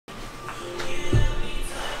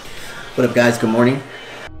What up, guys? Good morning.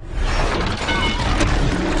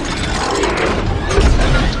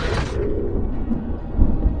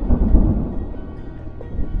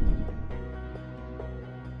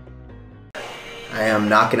 I am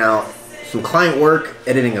knocking out some client work,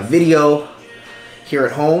 editing a video here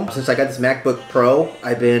at home. Since I got this MacBook Pro,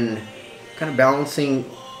 I've been kind of balancing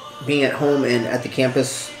being at home and at the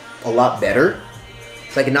campus a lot better.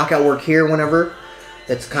 So I can knock out work here whenever.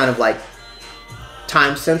 That's kind of like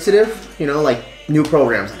time sensitive, you know, like new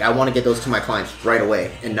programs. Like I want to get those to my clients right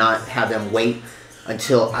away and not have them wait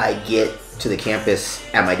until I get to the campus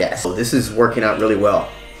at my desk. So this is working out really well.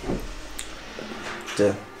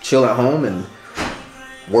 To chill at home and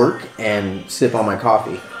work and sip on my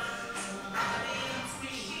coffee.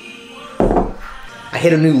 I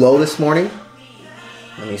hit a new low this morning.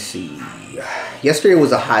 Let me see. Yesterday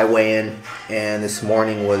was a high weigh-in and this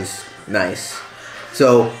morning was nice.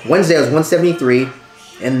 So Wednesday I was 173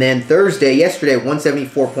 and then Thursday, yesterday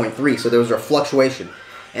 174.3. So there was a fluctuation.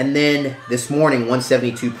 And then this morning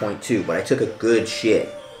 172.2, but I took a good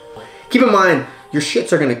shit. Keep in mind, your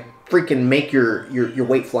shits are gonna freaking make your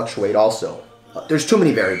weight fluctuate also. There's too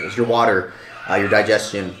many variables, your water, your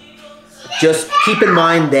digestion. Just keep in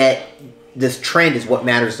mind that this trend is what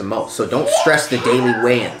matters the most. So don't stress the daily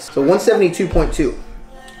weigh-ins. So 172.2,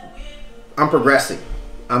 I'm progressing.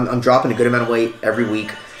 I'm dropping a good amount of weight every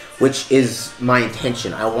week, which is my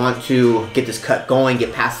intention. I want to get this cut going,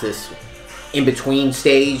 get past this in-between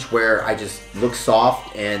stage where I just look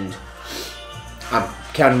soft and I'm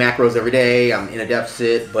counting macros every day, I'm in a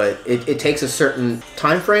deficit, but it takes a certain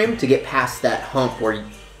time frame to get past that hump where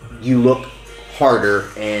you look harder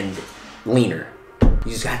and leaner.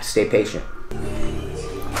 You just have to stay patient.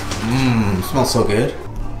 Smells so good.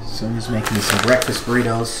 Someone's making me some breakfast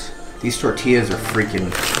burritos. These tortillas are freaking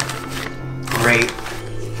great.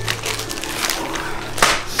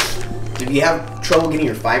 If you have trouble getting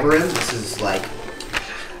your fiber in, this is like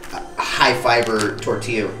a high fiber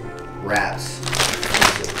tortilla wraps.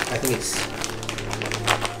 I think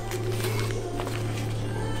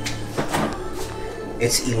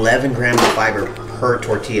it's 11 grams of fiber per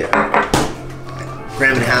tortilla.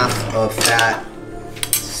 Gram and a half of fat,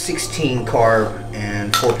 16 carb,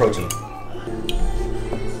 and 4 protein.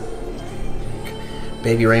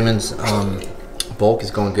 Baby Raymond's bulk is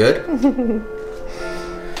going good.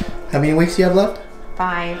 How many weeks do you have left?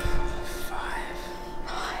 5.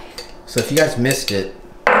 So if you guys missed it,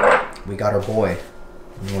 we got our boy.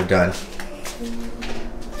 And we're done.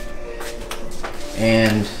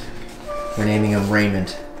 And we're naming him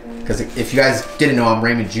Raymond. Because if you guys didn't know, I'm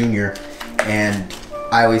Raymond Jr. And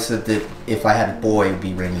I always said that if I had a boy, it would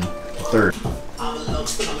be Raymond III.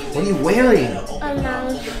 What are you wearing?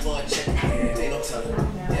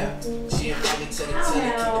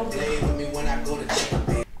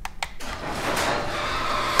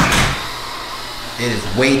 It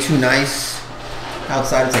is way too nice.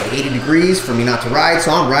 Outside it's like 80 degrees for me not to ride,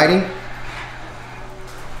 so I'm riding.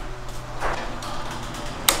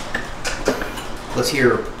 Let's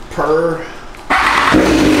hear purr.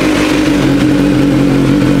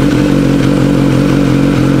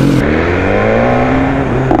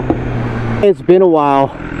 It's been a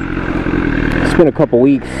while. It's been a couple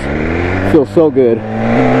weeks. Feels so good.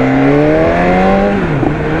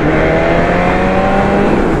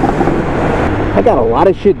 I got a lot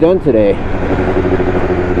of shit done today.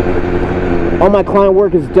 All my client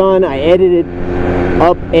work is done. I edited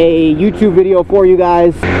up a YouTube video for you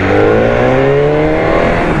guys.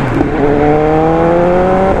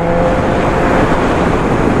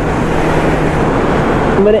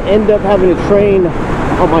 I'm gonna end up having to train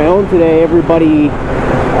on my own today. Everybody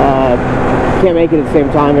can't make it at the same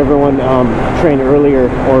time. Everyone trained earlier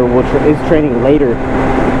or is training later.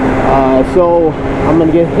 So I'm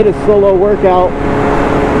gonna hit a solo workout.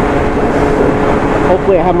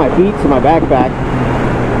 Hopefully I have my beats in my backpack.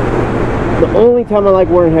 The only time I like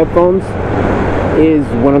wearing headphones is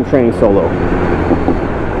when I'm training solo.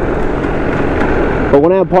 But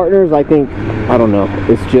when I have partners, I think, I don't know,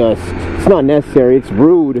 it's not necessary. It's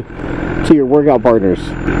rude to your workout partners.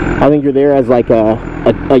 I think you're there as like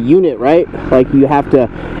a unit, right? Like you have to,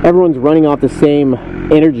 everyone's running off the same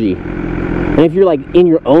energy. And if you're like in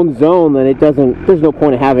your own zone, then there's no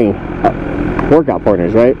point of having workout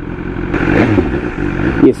partners, right?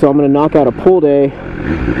 Yeah, so I'm gonna knock out a pull day.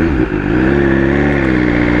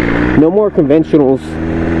 No more conventionals.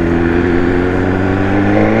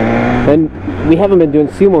 And we haven't been doing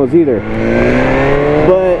sumos either.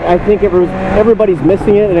 But I think everybody's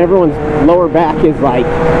missing it, and everyone's lower back is like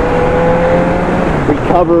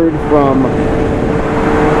recovered from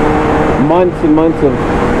months and months of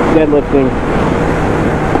deadlifting.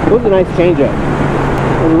 It was a nice change-up.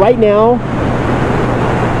 And right now,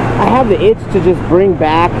 I have the itch to just bring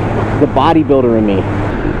back the bodybuilder in me.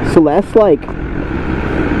 So less like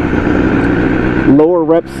lower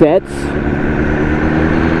rep sets,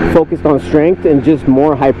 focused on strength, and just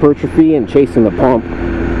more hypertrophy and chasing the pump.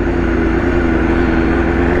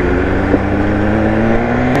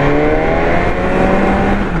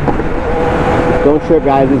 Don't trip,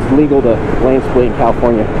 guys. It's legal to lane split in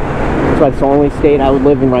California. That's why it's the only state I would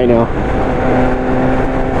live in right now.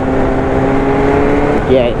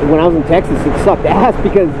 Yeah, when I was in Texas, it sucked ass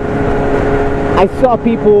because I saw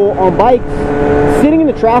people on bikes sitting in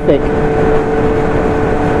the traffic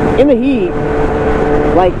in the heat.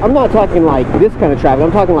 Like, I'm not talking like this kind of traffic,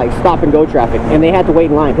 I'm talking like stop and go traffic, and they had to wait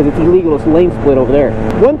in line because it's illegal to lane split over there.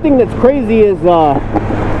 One thing that's crazy is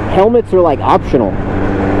helmets are like optional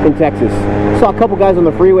in Texas. Saw a couple guys on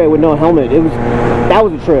the freeway with no helmet. That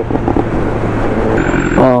was a trip.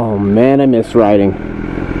 Oh man, I miss riding.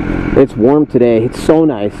 It's warm today. It's so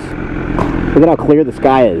nice. Look at how clear the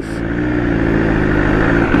sky is.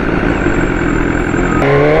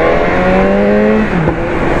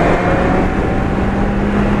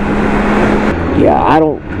 Yeah, I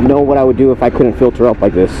don't know what I would do if I couldn't filter up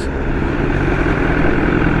like this.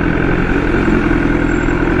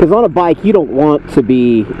 Because on a bike, you don't want to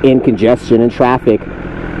be in congestion and traffic.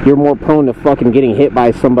 You're more prone to fucking getting hit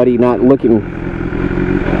by somebody not looking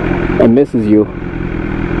and misses you.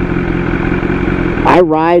 I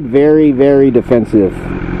ride very, very defensive.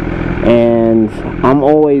 And I'm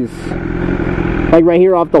always, like right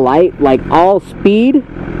here off the light, like all speed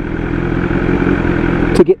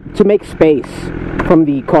to make space from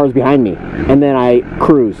the cars behind me, and then I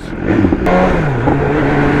cruise.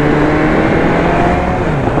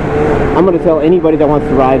 I'm gonna tell anybody that wants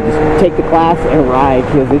to ride, just take the class and ride,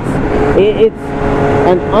 because it's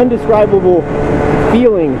an undescribable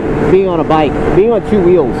feeling being on a bike, being on two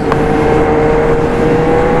wheels.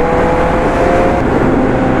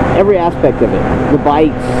 Every aspect of it, the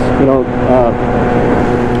bites, you know,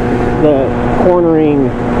 the cornering,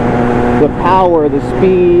 the power, the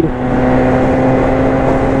speed.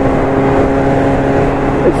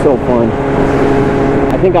 It's so fun.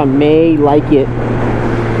 I think I may like it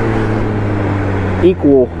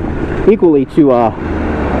equally to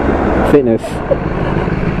fitness.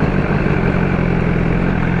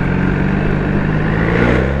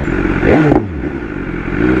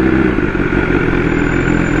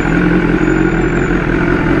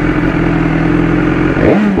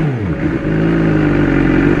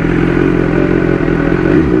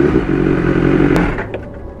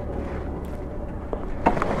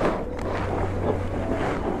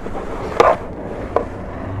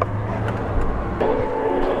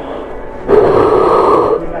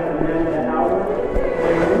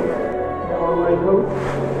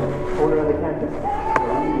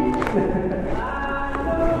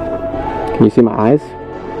 Can you see my eyes?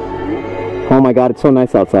 Oh my god, it's so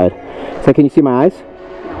nice outside. So can you see my eyes?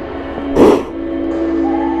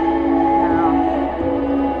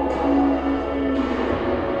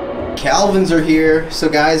 Calvins are here. So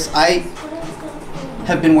guys, I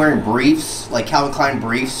have been wearing briefs, like Calvin Klein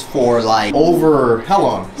briefs, for like over, how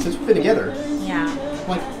long? Since we've been together? Yeah.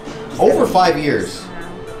 Like over 5 years.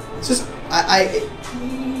 It's just, I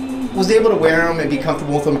was able to wear them and be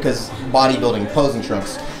comfortable with them because bodybuilding, posing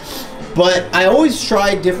trunks. But I always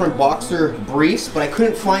tried different boxer briefs, but I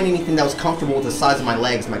couldn't find anything that was comfortable with the size of my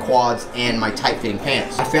legs, my quads, and my tight-fitting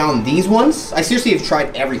pants. I found these ones. I seriously have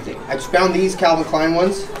tried everything. I just found these Calvin Klein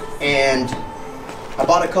ones, and I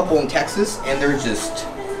bought a couple in Texas, and they're just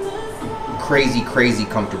crazy, crazy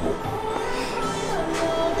comfortable.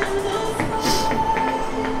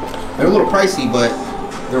 They're a little pricey, but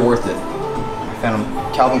they're worth it. I found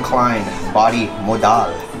them. Calvin Klein Body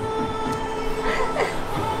Modal.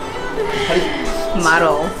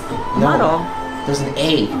 Model. No, Model. there's an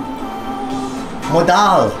A.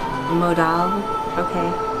 Modal. Modal. Okay.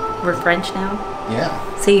 We're French now?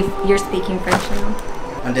 Yeah. So you're speaking French now?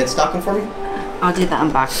 Undead stocking for me? I'll do the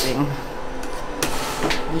unboxing.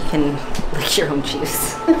 You can lick your own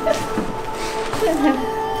juice.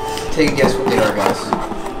 Take a guess what they are, guys.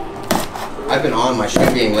 I've been on my shoe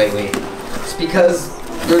game lately. It's because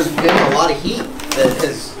there's been a lot of heat that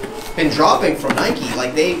has been dropping from Nike.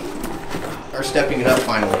 Like, they are stepping it up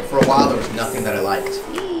finally. For a while, there was nothing that I liked.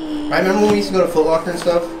 I remember when we used to go to Foot Locker and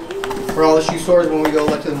stuff, for all the shoe stores, when we go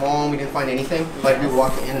like to the mall and we didn't find anything, like we would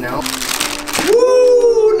walk in and out.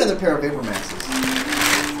 Woo! Another pair of Vapor Maxes.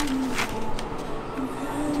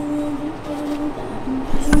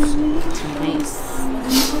 Nice.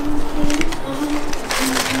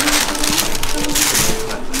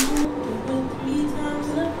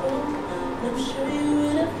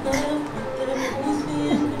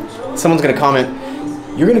 Someone's gonna comment,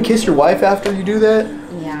 "You're gonna kiss your wife after you do that?"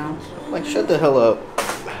 Yeah. Like, shut the hell up.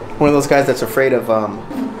 One of those guys that's afraid of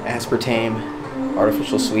aspartame,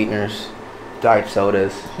 artificial sweeteners, diet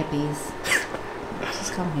sodas. Hippies.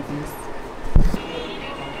 Just call them hippies.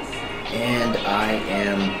 And I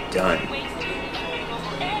am done.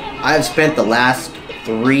 I've spent the last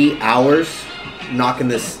 3 hours knocking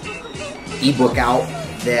this ebook out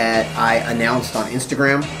that I announced on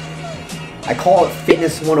Instagram. I call it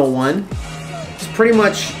Fitness 101. It's pretty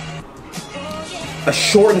much a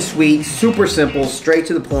short and sweet, super simple, straight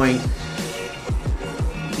to the point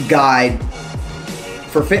guide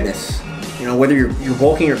for fitness. You know, whether you're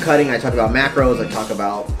bulking or cutting, I talk about macros, I talk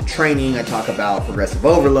about training, I talk about progressive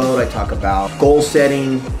overload, I talk about goal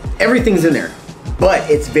setting. Everything's in there, but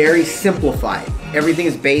it's very simplified. Everything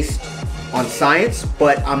is based on science,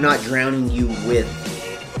 but I'm not drowning you with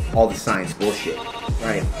all the science bullshit,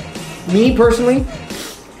 right? Me personally,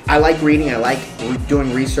 I like reading, I like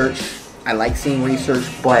doing research, I like seeing research,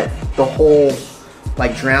 but the whole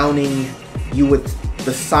like drowning you with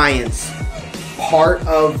the science part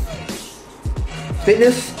of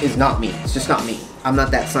fitness is not me. It's just not me. I'm not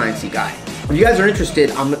that sciencey guy. If you guys are interested,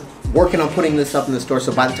 I'm working on putting this up in the store,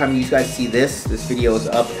 so by the time you guys see this video is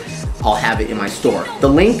up, I'll have it in my store. The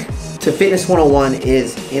link to Fitness 101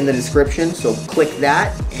 is in the description, so click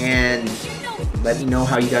that and let me know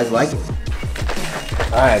how you guys like it.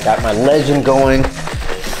 Alright, got my Legend going.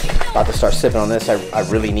 About to start sipping on this. I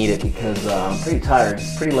really need it because I'm pretty tired.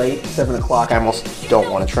 It's pretty late, 7 o'clock. I almost don't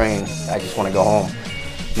want to train. I just want to go home.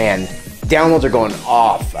 Man, downloads are going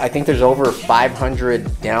off. I think there's over 500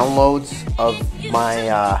 downloads of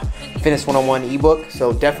my Fitness 101 ebook.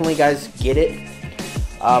 So definitely, guys, get it.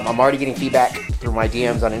 I'm already getting feedback through my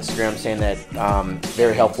DMs on Instagram saying that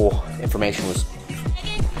very helpful information was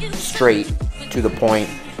straight to the point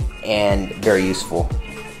and very useful.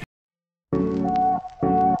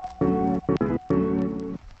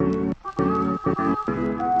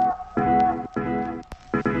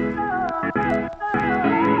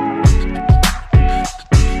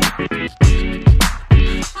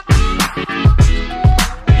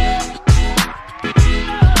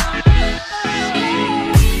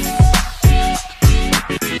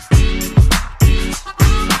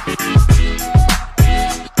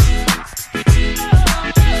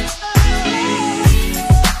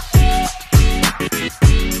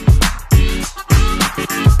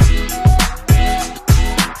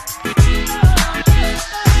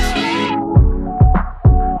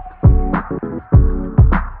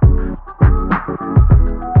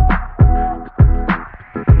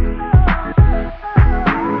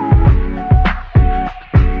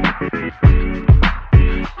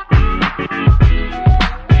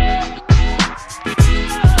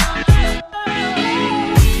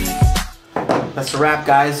 That's a wrap,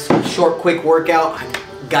 guys. Short, quick workout. I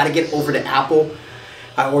gotta get over to Apple.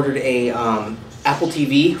 I ordered a Apple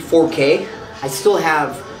TV 4K. I still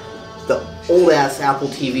have the old ass Apple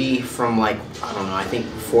TV from like, I don't know, I think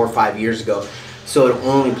 4 or 5 years ago. So it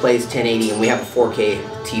only plays 1080 and we have a 4K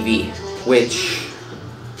TV, which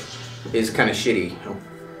is kind of shitty.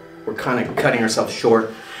 We're kind of cutting ourselves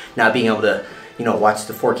short not being able to, you know, watch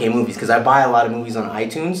the 4K movies, because I buy a lot of movies on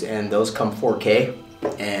iTunes and those come 4K.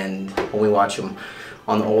 And when we watch them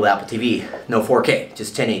on the old Apple TV, no 4K,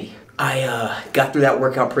 just 1080. I got through that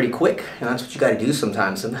workout pretty quick, and that's what you gotta do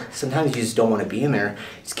sometimes. Sometimes you just don't wanna be in there.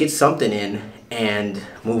 Just get something in and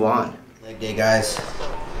move on. Leg day, guys.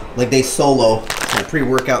 Leg day solo. My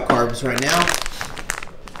pre-workout carbs right now.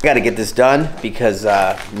 I gotta get this done because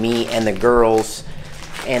me and the girls,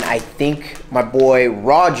 and I think my boy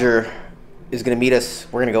Roger is gonna meet us.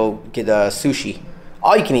 We're gonna go get sushi.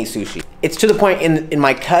 All you can eat sushi. It's to the point in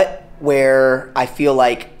my cut where I feel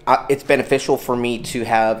like it's beneficial for me to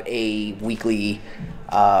have a weekly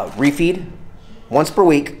refeed once per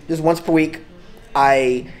week, just once per week.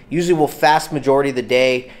 I usually will fast majority of the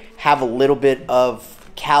day, have a little bit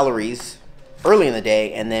of calories early in the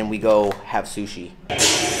day, and then we go have sushi.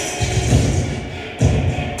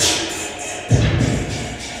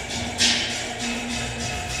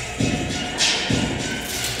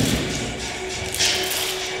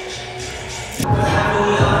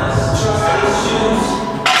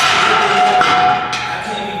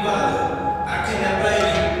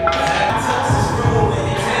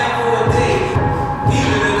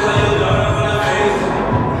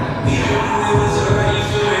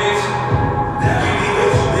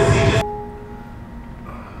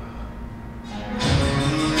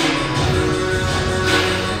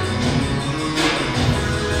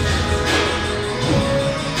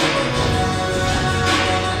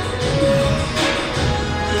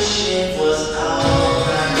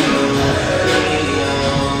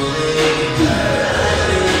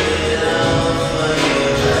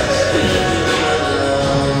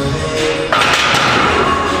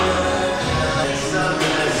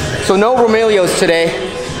 So no Romelios today.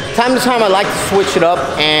 Time to time I like to switch it up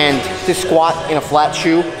and just squat in a flat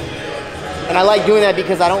shoe. And I like doing that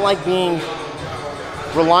because I don't like being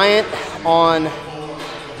reliant on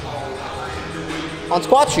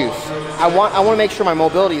squat shoes. I want to make sure my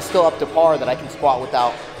mobility is still up to par, that I can squat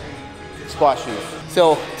without squat shoes.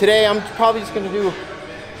 So today I'm probably just gonna do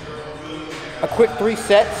a quick 3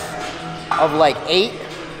 sets of like 8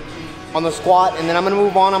 on the squat, and then I'm gonna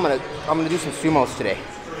move on. I'm gonna do some sumos today.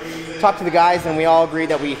 Talked to the guys and we all agreed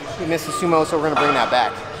that we missed the sumo, so we're gonna bring that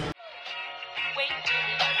back.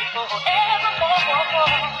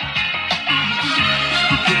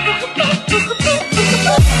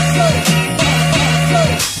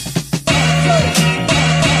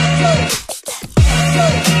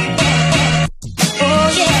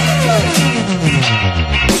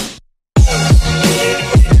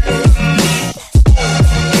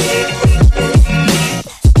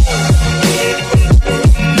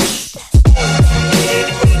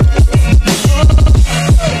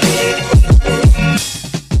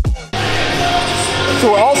 So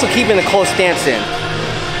we're also keeping the close stance in.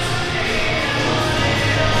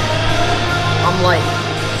 I'm like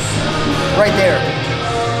right there.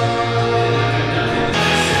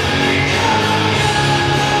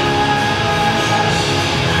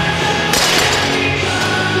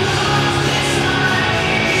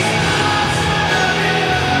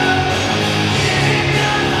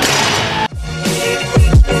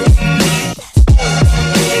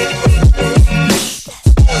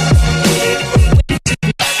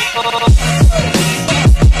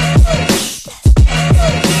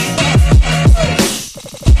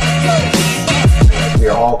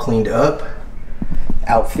 All cleaned up.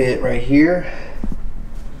 Outfit right here.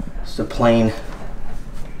 Just a plain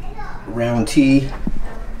round tee.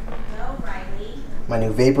 My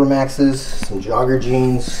new Vapor Maxes, some jogger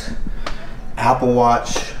jeans, Apple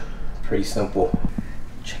Watch. Pretty simple.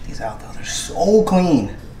 Check these out though, they're so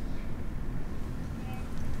clean.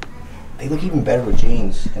 They look even better with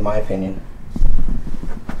jeans, in my opinion.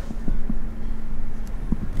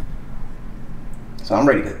 So I'm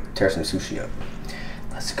ready to tear some sushi up.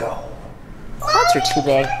 Let's go. Quads are too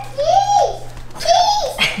big.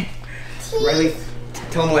 Riley,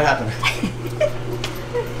 tell them what happened.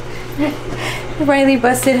 Riley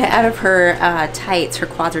busted out of her tights. Her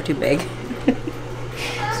quads are too big.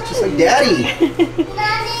 It's just like Daddy.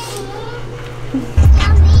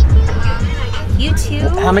 You too.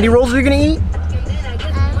 How many rolls are you gonna eat?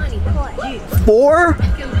 4?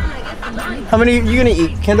 How many are you gonna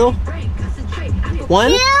eat, Kendall?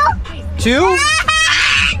 1? 2?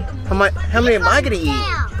 How many am I gonna eat?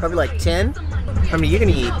 Probably like 10. How many are you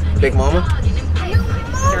gonna eat, Big Mama?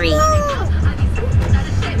 3.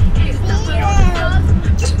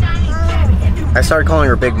 I started calling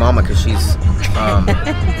her Big Mama because she's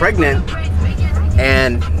pregnant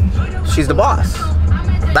and she's the boss.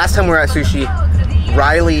 Last time we were at sushi,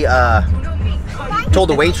 Riley told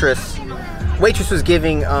the waitress. Waitress was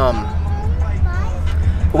giving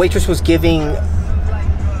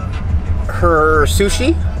her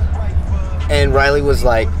sushi. And Riley was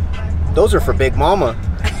like, those are for Big Mama.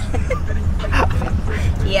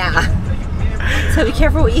 Yeah. So be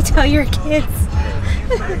careful what you tell your kids.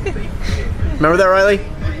 Remember that, Riley?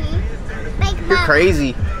 Mm-hmm. You're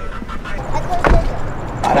crazy.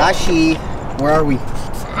 Arashi. Where are we?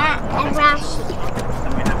 Arashi.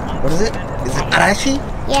 What is it? Is it Arashi?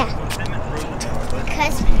 Yeah.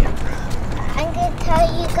 Because I'm going to tell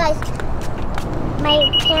you guys my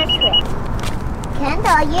pants trip.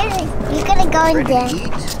 Kendall, you're gonna go down.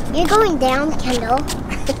 You're going down, Kendall.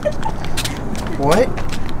 What?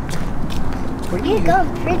 You're going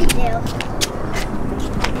pretty down.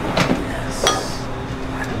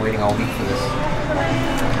 I've been waiting all week for this.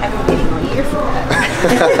 I've been waiting all year for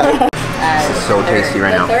that. This is so tasty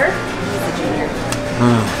right now. Third, he's a junior.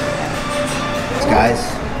 Guys,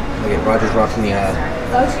 look at Roger's rocking the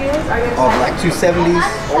black 270s.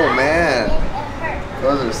 Oh man.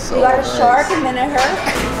 Those are so You got a nice. shark and then a her.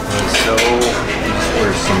 So, we just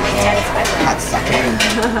ordered some hot sake.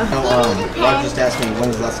 Roger just asked me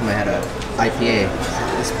when's the last time I had a IPA.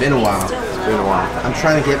 It's been a while. It's been a while. I'm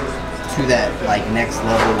trying to get to that like next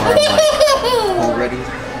level where I'm like already.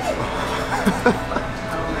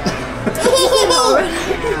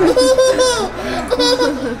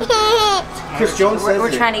 Chris Jones says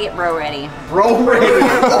We're trying to get bro ready. Bro ready.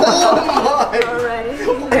 Oh my. Bro ready.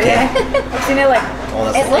 Yeah. I've seen it like. Oh,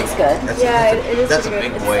 It looks good. Yeah, it is. That's a pretty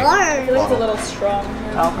big good. boy. It looks a little strong.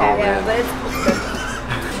 Okay. Yeah, but it's good.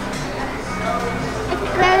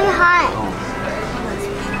 It's very hot.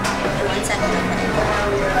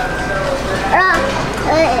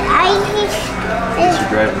 What's your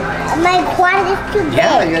driving? My quad is too big.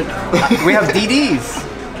 Yeah, we have DDs.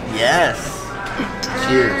 Yes.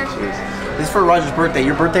 Cheers. Cheers. This is for Roger's birthday.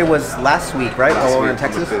 Your birthday was last week, right? Last While we were in week,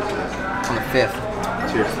 Texas? on the 5th. On the 5th.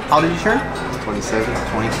 Cheers. How old did you turn? 27.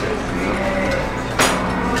 26. Yeah.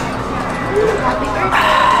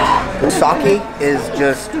 Sake is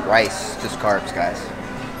just rice, just carbs, guys.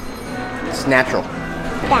 It's natural.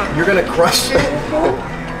 Yeah. You're gonna crush it. So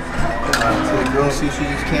the grilled sushi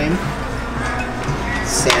just came.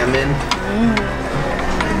 Salmon.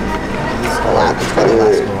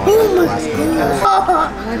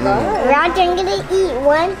 Roger, I'm gonna eat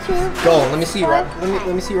 1, 2. Go. Let me see. Let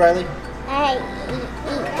me see, Riley. Alright,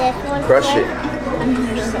 eat this one. Crush it.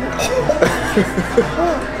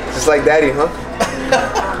 Just like daddy, huh?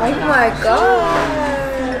 Oh my god.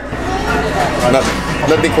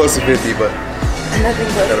 Nothing close to 50, but Nothing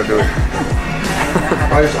good. gotta do it.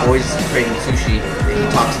 Roger's always craving sushi.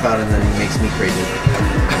 He talks about it and then he makes me crave it.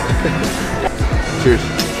 Cheers.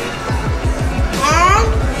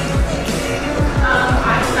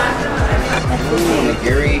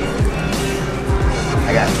 Nigiri.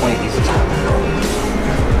 I got 20 pieces.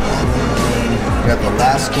 Got the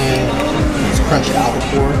Alaskan. It's crunchy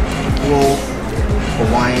albacore roll.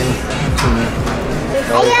 Hawaiian tuna.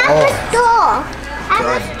 I have a store. I have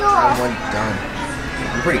a Done. store. That one done.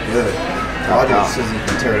 I'm pretty good. Roger says you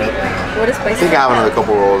can tear it up right now. What is I spicy? think I have another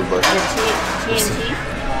couple rolls, but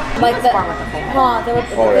Like the,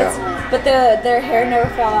 but their hair never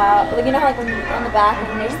fell out. Like you know how like when on the back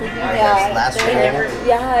when they're sleeping, yes, last their hair,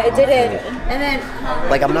 yeah, it didn't. And then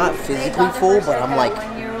Like I'm not physically full, but I'm like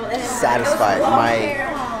satisfied.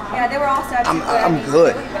 yeah, they were all sad. I'm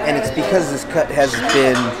good, and it's because this cut has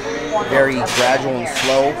been very gradual and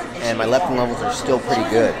slow, and my leptin levels are still pretty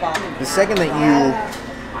good. The second that you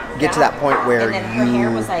get to that point where you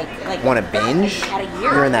want to binge,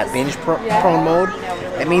 you're in that binge prone mode,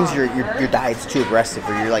 it means your diet's too aggressive,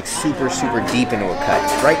 or you're like super deep into a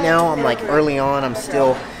cut. Right now, I'm like early on, I'm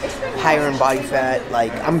still higher in body fat,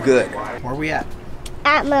 like I'm good. Where are we at?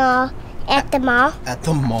 At mall. At the mall. At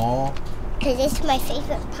the mall. Because it's my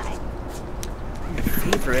favorite part.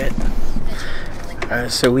 Favorite.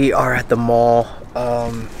 So we are at the mall.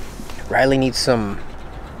 Riley needs some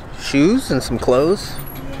shoes and some clothes.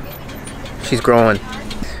 She's growing.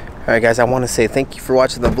 All right, guys, I want to say thank you for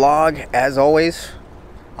watching the vlog. As always,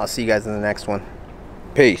 I'll see you guys in the next one.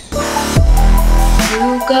 Peace. You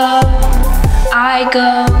go, I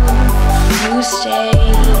go, you stay,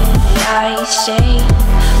 I stay.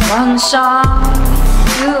 One song,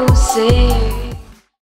 you sing.